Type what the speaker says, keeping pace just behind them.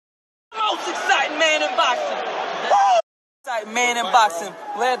white man in boxing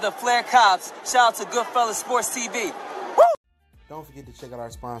led the Flair Cops. Shout out to Goodfellas Sports TV. Woo! Don't forget to check out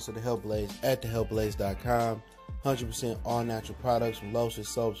our sponsor, The Health Blaze, at thehealthblaze.com. 100% all natural products from lotions,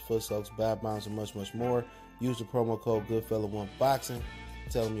 soaps, foot soaks, bath bombs, and much, much more. Use the promo code Goodfella1Boxing.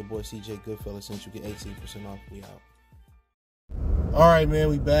 Tell them your boy CJ Goodfella sent you, get 18% off. We out. All right, man,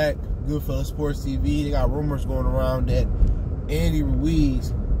 we back. Goodfellas Sports TV. They got rumors going around that Andy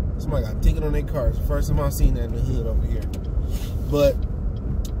Ruiz, somebody got a ticket on their car. It's the first time I've seen that in the hood over here. But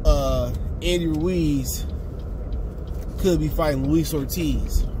Andy Ruiz could be fighting Luis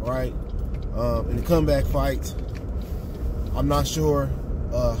Ortiz, right? In the comeback fight. I'm not sure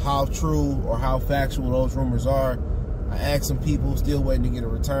how true or how factual those rumors are. I asked some people, still waiting to get a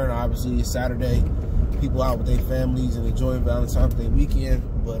return. Obviously, it's Saturday. People out with their families and enjoying Valentine's Day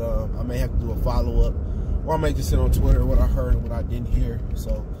weekend. But I may have to do a follow-up. Or I may just sit on Twitter what I heard and what I didn't hear.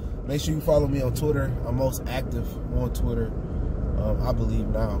 So make sure you follow me on Twitter. I'm most active on Twitter, I believe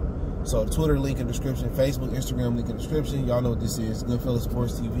now. So Twitter link in the description, Facebook, Instagram link in the description. Y'all know what this is, Goodfellas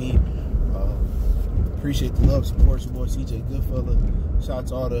Sports TV. Appreciate the love, support your boy CJ Goodfella. Shout out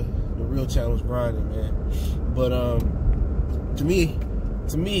to all the real channels grinding, man. But to me,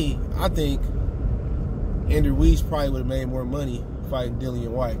 I think Andy Ruiz probably would have made more money fighting Dillian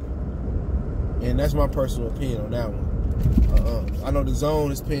White. And that's my personal opinion on that one. I know the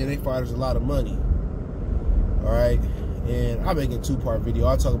Zone is paying their fighters a lot of money. All right. And I'll make a two-part video.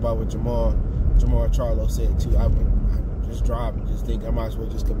 I'll talk about what Jermall Charlo said, too. I just drive and just think I might as well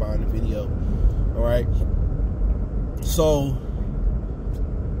just combine the video. All right. So,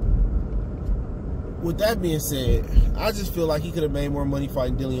 with that being said, I just feel like he could have made more money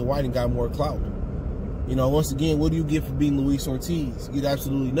fighting Dillian White and got more clout. You know, once again, what do you get for beating Luis Ortiz? You get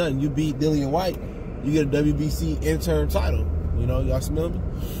absolutely nothing. You beat Dillian White, you get a WBC interim title. You know, y'all smell me?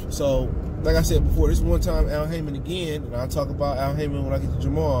 So, like I said before, this is one time Al Haymon again, and I'll talk about Al Haymon when I get to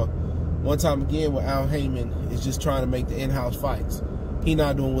Jermall. One time again where Al Haymon is just trying to make the in-house fights. He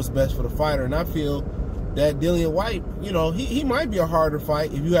not doing what's best for the fighter, and I feel that Dillian White, you know, he might be a harder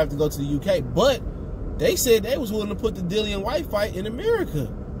fight if you have to go to the UK, but they said they was willing to put the Dillian White fight in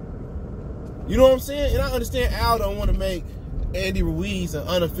America. You know what I'm saying? And I understand Al don't want to make Andy Ruiz an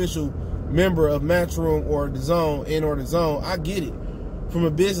unofficial member of Matchroom or the Zone, or the Zone. I get it from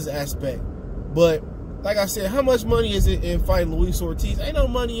a business aspect. But like I said, how much money is it in fighting Luis Ortiz? Ain't no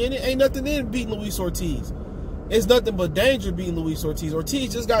money in it. Ain't nothing in beating Luis Ortiz. It's nothing but danger beating Luis Ortiz.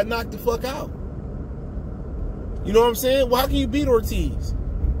 Ortiz just got knocked the fuck out. You know what I'm saying? Well, how can you beat Ortiz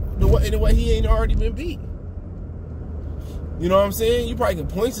in the way he ain't already been beat? You know what I'm saying? You probably can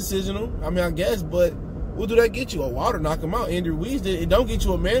points decision him. I mean, I guess, but what do that get you? A water knock him out. Andy Ruiz did. It don't get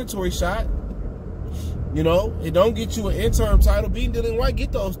you a mandatory shot. You know, it don't get you an interim title. Beating Dillian White,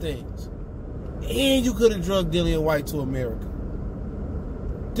 get those things. And you could have drugged Dillian White to America.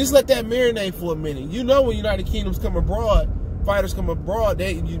 Just let that marinate for a minute. You know, when United Kingdoms come abroad, fighters come abroad,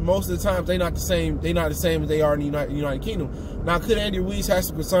 most of the times they not the same. They not the same as they are in the United Kingdom. Now, could Andy Ruiz have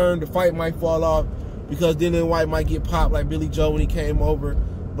some concern the fight might fall off because Dillian White might get popped like Billy Joe when he came over?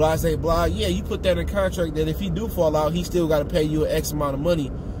 Blah, say blah. Yeah, you put that in contract that if he do fall out, he still got to pay you an X amount of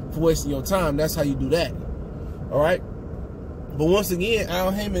money for wasting your time. That's how you do that. All right. But once again,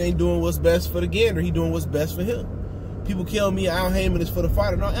 Al Haymon ain't doing what's best for the gander. He doing what's best for him. People kill me, Al Haymon is for the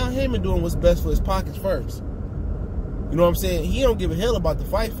fighter. No, Al Haymon doing what's best for his pockets first. You know what I'm saying? He don't give a hell about the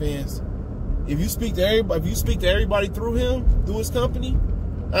fight fans. If you speak to everybody, through him, through his company,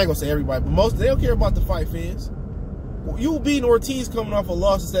 I ain't gonna say everybody, but most, they don't care about the fight fans. You beating Ortiz coming off a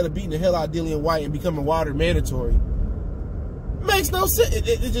loss instead of beating the hell out of Dillian White and becoming water mandatory. Makes no sense.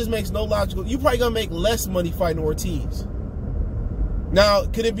 It just makes no logical. You probably gonna make less money fighting Ortiz. Now,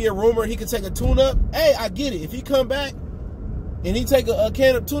 could it be a rumor he could take a tune-up? Hey, I get it. If he come back and he take a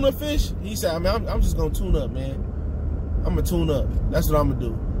can of tuna fish, he said, I mean, I'm just going to tune up, man. I'm going to tune up. That's what I'm going to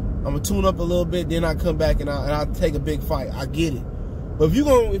do. I'm going to tune up a little bit, then I come back and I'll take a big fight. I get it. But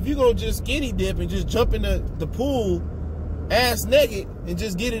if you're gonna just skinny dip and just jump in the pool ass naked and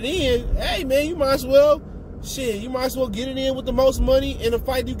just get it in, hey, man, you might as well get it in with the most money in a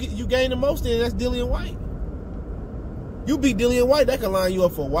fight you gain the most in. That's Dillian White. You beat Dillian White, that can line you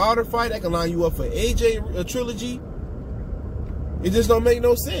up for a Wilder fight. That can line you up for AJ trilogy. It just don't make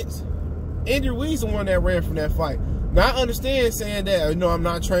no sense. Andy Ruiz the one that ran from that fight. Now, I understand saying that, no, I'm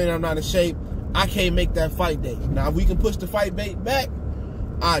not training, I'm not in shape. I can't make that fight day. Now, if we can push the fight bait back,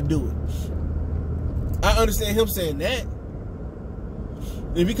 I'll do it. I understand him saying that.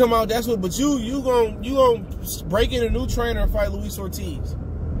 If he come out, that's what, but you gonna break in a new trainer and fight Luis Ortiz.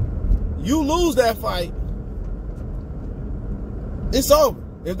 You lose that fight, it's over.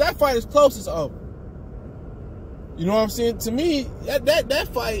 If that fight is close, it's over. You know what I'm saying? To me, that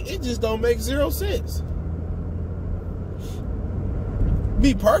fight, it just don't make 0 sense.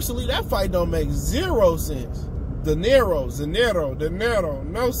 Me personally, that fight don't make 0 sense. Dinero,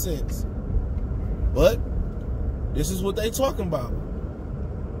 no sense. But this is what they talking about.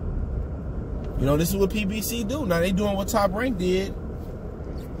 You know, this is what PBC do. Now they doing what Top Rank did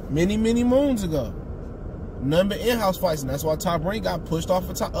many moons ago. Nothing but in-house fights, and that's why Top Rank got pushed off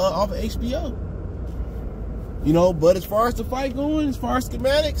of HBO. You know, but as far as the fight going, as far as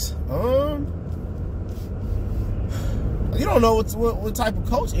schematics, you don't know what type of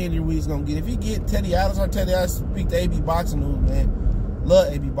coach Andy Ruiz is gonna get. If he get Teddy Adams, or Teddy Adams speak to AB Boxing News, man.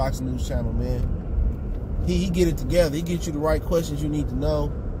 Love AB Boxing News channel, man. He get it together. He get you the right questions you need to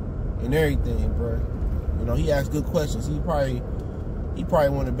know and everything, bro. You know, he asks good questions. He probably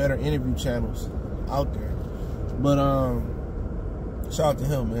one of the better interview channels out there. But shout out to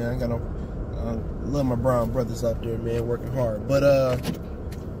him, man. I got no love my brown brothers out there, man, working hard. But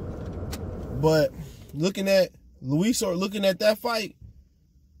looking at Luis, or looking at that fight,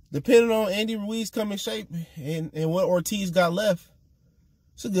 depending on Andy Ruiz coming shape and what Ortiz got left,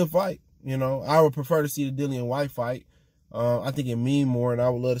 it's a good fight. You know, I would prefer to see the Dillian White fight. I think it mean more, and I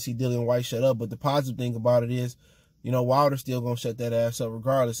would love to see Dillian White shut up. But the positive thing about it is, you know, Wilder's still gonna shut that ass up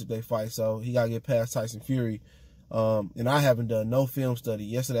regardless if they fight. So he gotta get past Tyson Fury. And I haven't done no film study.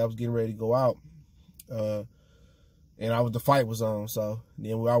 Yesterday I was getting ready to go out, and the fight was on. So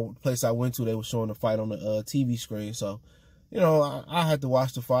then the place I went to, they were showing the fight on the TV screen. So, you know, I had to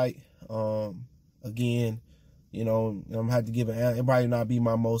watch the fight again. You know, I'm gonna have to give it might not be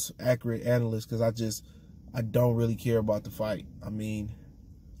my most accurate analyst because I don't really care about the fight. I mean,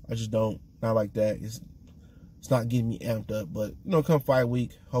 I just don't. Not like that. It's not getting me amped up. But you know, come fight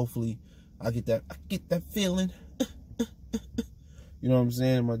week, hopefully I get that feeling. You know what I'm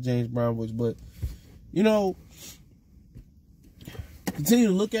saying? My James Brown voice. But you know, continue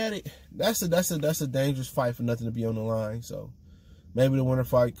to look at it. That's a dangerous fight for nothing to be on the line. So maybe the winner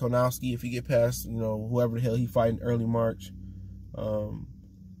fight Konowski if he get past, you know, whoever the hell he fighting early March.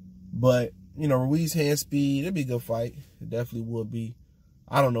 But you know, Ruiz hand speed, it'd be a good fight. It definitely would be.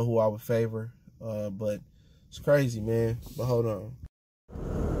 I don't know who I would favor, but it's crazy, man. But hold on.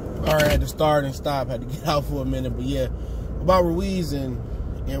 All right, I had to start and stop. Had to get out for a minute, but yeah, about Ruiz and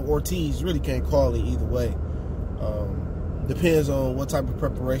Ortiz, really can't call it either way. Depends on what type of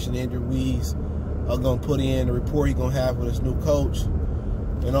preparation Andy Ruiz are gonna put in, the rapport he's gonna have with his new coach,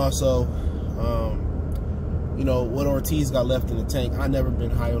 and also, you know, what Ortiz got left in the tank. I never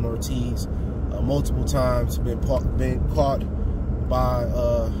been high on Ortiz. Multiple times been caught by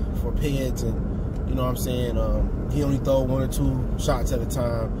for pads, and you know what I'm saying. He only throw 1 or 2 shots at a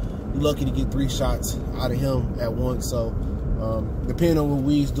time. You're lucky to get 3 shots out of him at once. So depending on what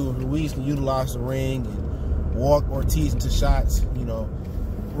Ruiz do, if Ruiz can utilize the ring and walk Ortiz into shots, you know,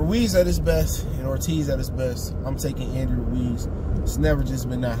 Ruiz at his best and Ortiz at his best, I'm taking Andy Ruiz. It's never just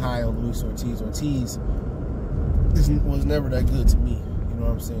been that high on Luis Ortiz. Ortiz was never that good to me. You know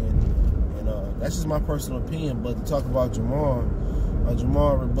what I'm saying? And that's just my personal opinion. But to talk about Jermall,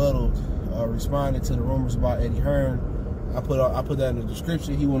 Jermall rebutted, responded to the rumors about Eddie Hearn. I put that in the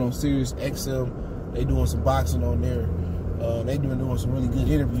description. He went on Sirius XM. They doing some boxing on there. They doing some really good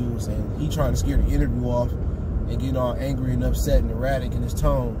interviews, and he trying to scare the interview off and getting all angry and upset and erratic in his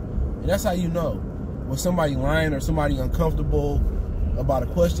tone. And that's how you know when somebody lying or somebody uncomfortable about a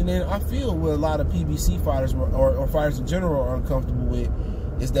question. And I feel what a lot of PBC fighters or fighters in general are uncomfortable with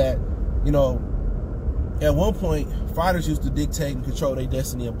is that, you know, at one point, fighters used to dictate and control their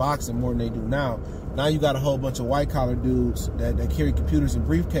destiny in boxing more than they do now. Now you got a whole bunch of white-collar dudes that carry computers and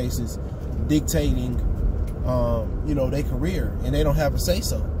briefcases dictating, you know, their career, and they don't have a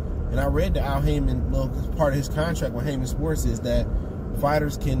say-so. And I read that Al Haymon, part of his contract with Haymon Sports is that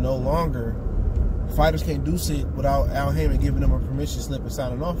fighters can't do shit without Al Haymon giving them a permission slip and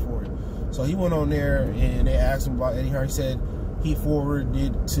signing off for it. So he went on there, and they asked him about Eddie Hearn. He said he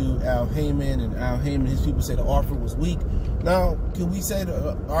forwarded to Al Haymon, and Al Haymon, his people said the offer was weak. Now, can we say,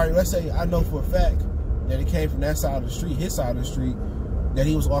 all right, let's say I know for a fact that it came from that side of the street, his side of the street, that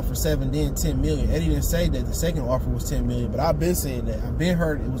he was offered 7, then 10 million. Eddie didn't say that the second offer was 10 million, but I've been saying that. I've been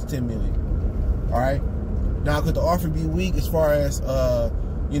heard it was 10 million. All right. Now, could the offer be weak as far as,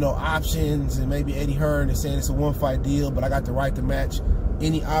 you know, options, and maybe Eddie Hearn is saying it's a one-fight deal, but I got the right to match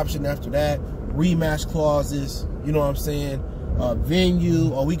any option after that, rematch clauses, you know what I'm saying,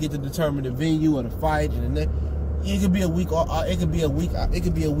 venue, or we get to determine the venue of the fight, and then it could be a weak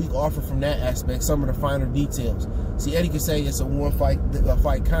offer from that aspect. Some of the finer details. See, Eddie could say it's a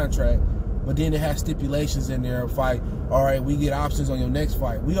one-fight contract, but then it has stipulations in there. Fight, all right, we get options on your next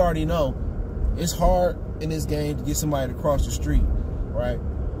fight. We already know it's hard in this game to get somebody to cross the street, right?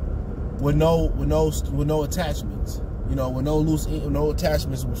 With no attachments, you know, with no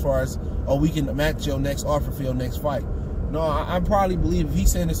attachments as far as, oh, we can match your next offer for your next fight. No, I probably believe if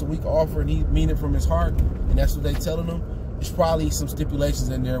he's saying it's a weak offer and he mean it from his heart, and that's what they telling him, there's probably some stipulations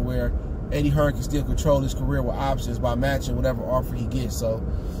in there where Eddie Hearn can still control his career with options by matching whatever offer he gets. So,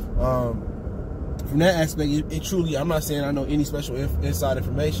 from that aspect, it truly, I'm not saying I know any special inside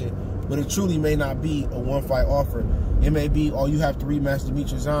information, but it truly may not be a one-fight offer. It may be, oh, you have to rematch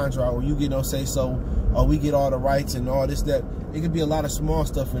Demetrius Andrade, or you get no say-so, or we get all the rights and all this, that. It could be a lot of small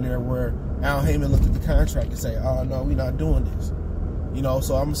stuff in there where Al Haymon looked at the contract and say, oh, no, we're not doing this. You know,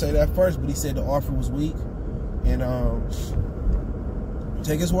 so I'm going to say that first, but he said the offer was weak, and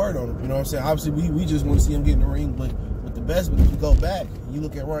take his word on it. You know what I'm saying? Obviously, we just want to see him get in the ring, but the best, but if you go back, you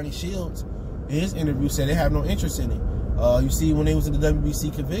look at Ronnie Shields, in his interview said they have no interest in it. You see, when they was in the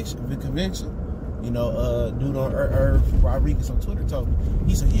WBC convention, you know, dude on Rodriguez on Twitter told me,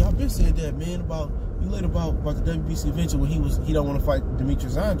 he said, yeah, I've been saying that, man, about the WBC convention when he don't want to fight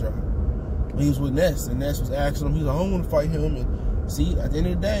Demetrius Andrade. When he was with Ness, and Ness was asking him, he's like, I don't want to fight him. And see, at the end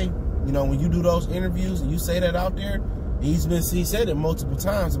of the day, you know, when you do those interviews and you say that out there, he said it multiple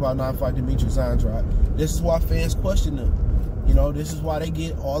times about not fighting Demetrius Andrade. This is why fans question him. You know, this is why they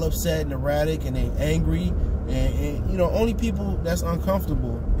get all upset and erratic and they angry. And you know, only people that's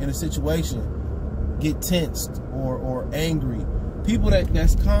uncomfortable in a situation get tensed or angry. People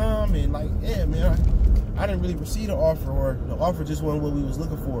that's calm and like, yeah, man, I didn't really receive the offer, or the offer just wasn't what we was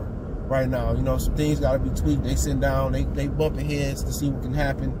looking for right now. You know, some things got to be tweaked. They sit down, they bumping heads to see what can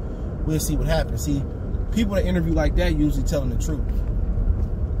happen. We'll see what happens. See, people that interview like that usually telling the truth.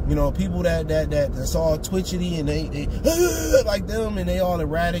 You know, people that's all twitchy and they like them, and they all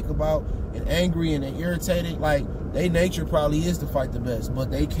erratic about and angry and they irritated. Like, their nature probably is to fight the best,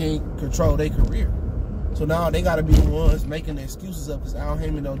 but they can't control their career. So now they got to be the ones making the excuses up because Al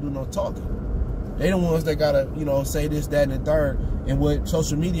Haymon don't do no talking. They the ones that got to, you know, say this, that, and the third. And with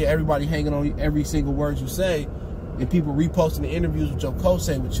social media, everybody hanging on every single word you say, and people reposting the interviews with your coach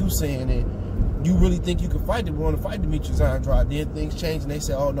saying what you saying, and you really think you can fight them, want to fight Demetrius Andrade. Then things change and they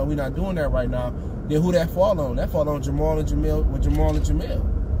say, oh, no, we're not doing that right now. Then who that fall on? That fall on Jermall and Jermall.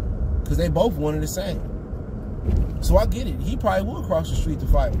 Because they both wanted the same. So I get it. He probably would cross the street to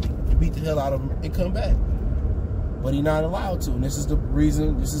fight him and beat the hell out of him and come back. But he's not allowed to. And this is the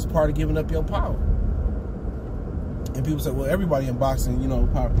reason, this is part of giving up your power. And people say, well, everybody in boxing, you know,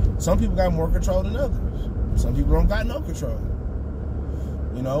 power. Some people got more control than others. Some people don't got no control.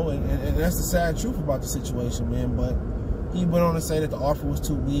 You know, and that's the sad truth about the situation, man. But he went on to say that the offer was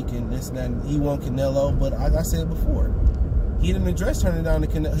too weak and this and that, and he won Canelo. But like I said before, he didn't address turning down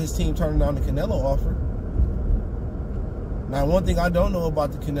his team turning down the Canelo offer. Now, one thing I don't know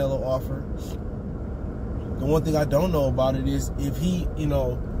about the Canelo offer, the one thing I don't know about it is if he, you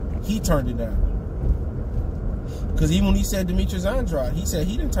know, he turned it down. Because even when he said Demetrius Andrade, he said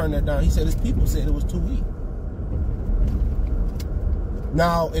he didn't turn that down. He said his people said it was too weak.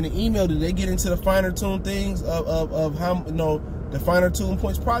 Now, in the email, did they get into the finer tune things of how, you know, the finer tune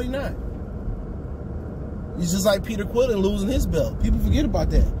points? Probably not. It's just like Peter Quillen losing his belt. People forget about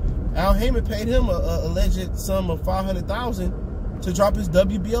that. Al Haymon paid him a alleged sum of $500,000 to drop his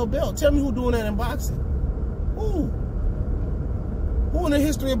WBO belt. Tell me who doing that in boxing? Who? Who in the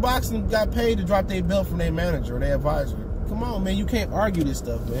history of boxing got paid to drop their belt from their manager or their advisor? Come on, man. You can't argue this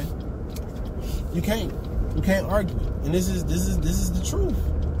stuff, man. You can't. You can't argue it. And this is the truth.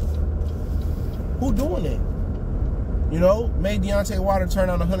 Who doing that? You know, made Deontay Wilder turn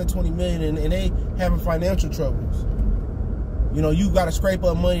down $120 million and they having financial troubles. You know, you got to scrape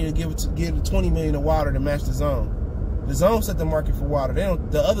up money to give the $20 million to Wilder to match the Zone. The Zone set the market for Wilder. They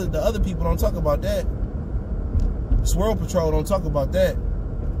don't. The other people don't talk about that. Swirl Patrol don't talk about that.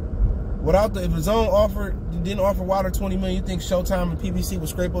 If the Zone didn't offer Wilder $20 million, you think Showtime and PBC would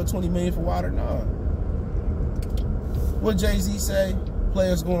scrape up $20 million for Wilder? Nah. What Jay-Z say?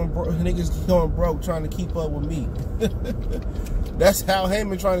 Players niggas going broke trying to keep up with me. That's how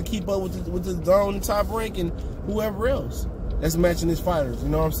Haymon trying to keep up with the Zone and Top Rank and whoever else that's matching his fighters. You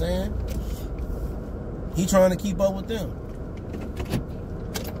know what I'm saying? He trying to keep up with them.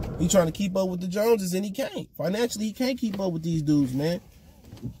 He trying to keep up with the Joneses and he can't. Financially, he can't keep up with these dudes, man.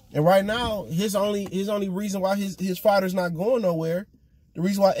 And right now, his only reason why his fighter's not going nowhere, the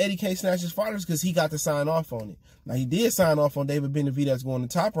reason why Eddie can't snatch his fighters is because he got to sign off on it. Now, he did sign off on David Benavidez going to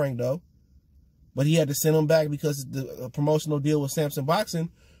Top Rank, though. But he had to send him back because the promotional deal with Samson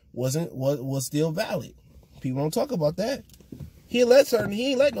Boxing was still valid. People don't talk about that. He ain't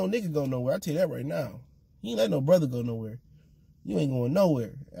let no nigga go nowhere. I tell you that right now. He ain't let no brother go nowhere. You ain't going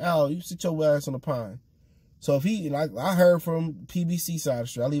nowhere. Al, you sit your ass on the pine. So if he, like I heard from PBC side of the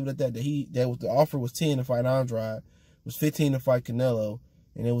street, I'll leave it at that. That the offer was 10 to fight Andrade, it was 15 to fight Canelo,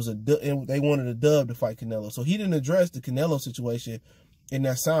 and they wanted a dub to fight Canelo. So he didn't address the Canelo situation in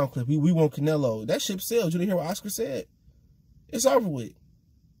that sound clip. We want Canelo. That ship sailed. You didn't hear what Oscar said? It's over with.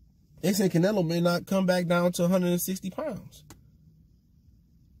 They said Canelo may not come back down to 160 pounds.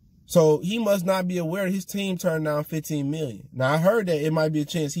 So he must not be aware his team turned down $15 million. Now I heard that it might be a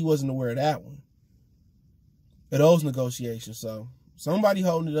chance he wasn't aware of that one. Of those negotiations. So somebody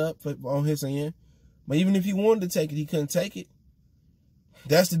holding it up on his end. But even if he wanted to take it, he couldn't take it.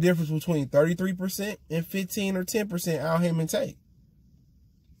 That's the difference between 33% and 15 or 10% Al Haymon take.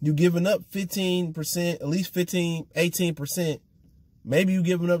 You giving up 15%, at least 15, 18%. Maybe you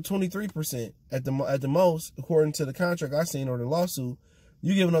giving up 23% at the most, according to the contract I seen or the lawsuit.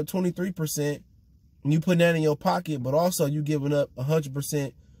 You giving up 23%, and you putting that in your pocket, but also you giving up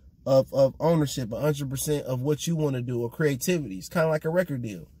 100% of ownership, 100% of what you want to do, or creativity. It's kind of like a record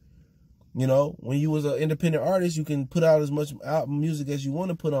deal. You know, when you was an independent artist, you can put out as much music as you want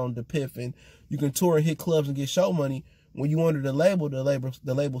to put on the PIF, and you can tour and hit clubs and get show money. When you under the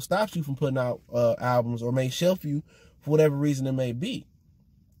label stops you from putting out albums or may shelf you for whatever reason it may be.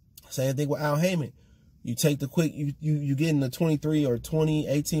 Same thing with Al Haymon. You take the quick, you getting the 23 or 20,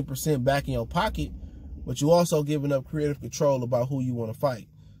 18% back in your pocket, but you also giving up creative control about who you want to fight.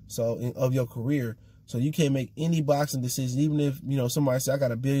 So of your career. So you can't make any boxing decision, even if, you know, somebody say I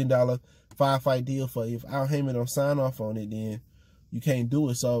got $1 billion 5-fight deal for you. If Al Haymon don't sign off on it, then you can't do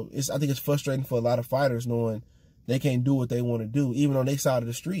it. So I think it's frustrating for a lot of fighters knowing they can't do what they want to do, even on their side of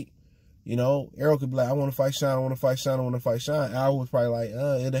the street. You know, Errol could be like, I want to fight Sean, I want to fight Sean, I want to fight Sean. Al was probably like,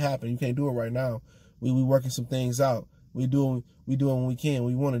 it'll happen. You can't do it right now. We working some things out. We doing what we can, what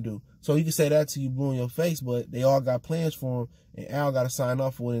we want to do. So you can say that till you blue in your face, but they all got plans for him, and Al got to sign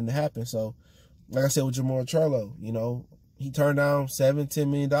off for it to happen. So, like I said with Jermall Charlo, you know, he turned down $7-10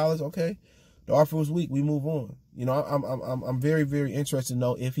 million. Okay, the offer was weak. We move on. You know, I'm very, very interested to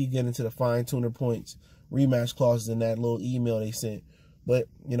know if he get into the fine tuner points, rematch clauses in that little email they sent. But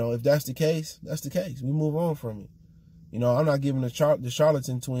you know, if that's the case, that's the case. We move on from it. You know, I'm not giving the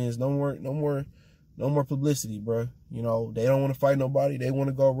Charlatan twins no more publicity, bro. You know, they don't want to fight nobody. They want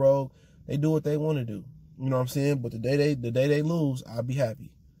to go rogue. They do what they want to do. You know what I'm saying? But the day they lose, I'll be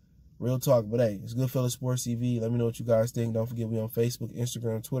happy. Real talk. But hey, it's Goodfellas Sports TV. Let me know what you guys think. Don't forget we on Facebook,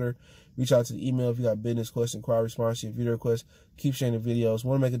 Instagram, Twitter. Reach out to the email if you got business, question, inquiry, response, your video request. Keep sharing the videos.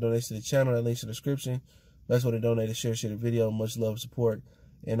 Want to make a donation to the channel? That link's in the description. Best way to donate is share the video. Much love and support.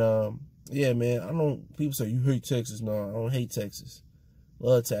 And yeah, man, people say you hate Texas. No, I don't hate Texas.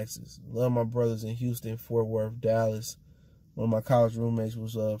 Love Texas. Love my brothers in Houston, Fort Worth, Dallas. One of my college roommates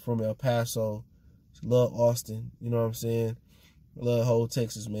was from El Paso. Love Austin. You know what I'm saying? Love whole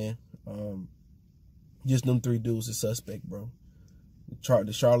Texas, man. Just them three dudes are suspect, bro.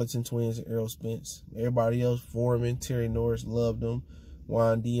 The Charlatan twins and Errol Spence. Everybody else, Foreman, Terry Norris, loved them.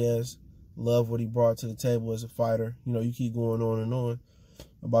 Juan Diaz, love what he brought to the table as a fighter. You know, you keep going on and on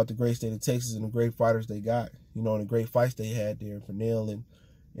about the great state of Texas and the great fighters they got. You know, and the great fights they had there, Pernell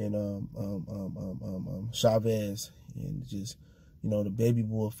and Chavez, and just, you know, the baby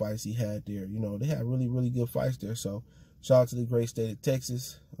bull fights he had there. You know, they had really, really good fights there. So shout out to the great state of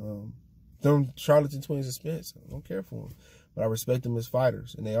Texas. Them Charlatan twins and Spence, I don't care for them, but I respect them as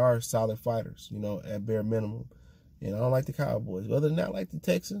fighters, and they are solid fighters, you know, at bare minimum. And I don't like the Cowboys. But other than that, I like the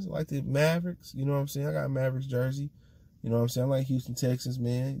Texans. I like the Mavericks. You know what I'm saying? I got a Mavericks jersey. You know what I'm saying? I like Houston Texans,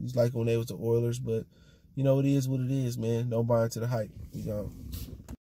 man. It's like when they was the Oilers, but you know, it is what it is, man. Don't buy into the hype. You know.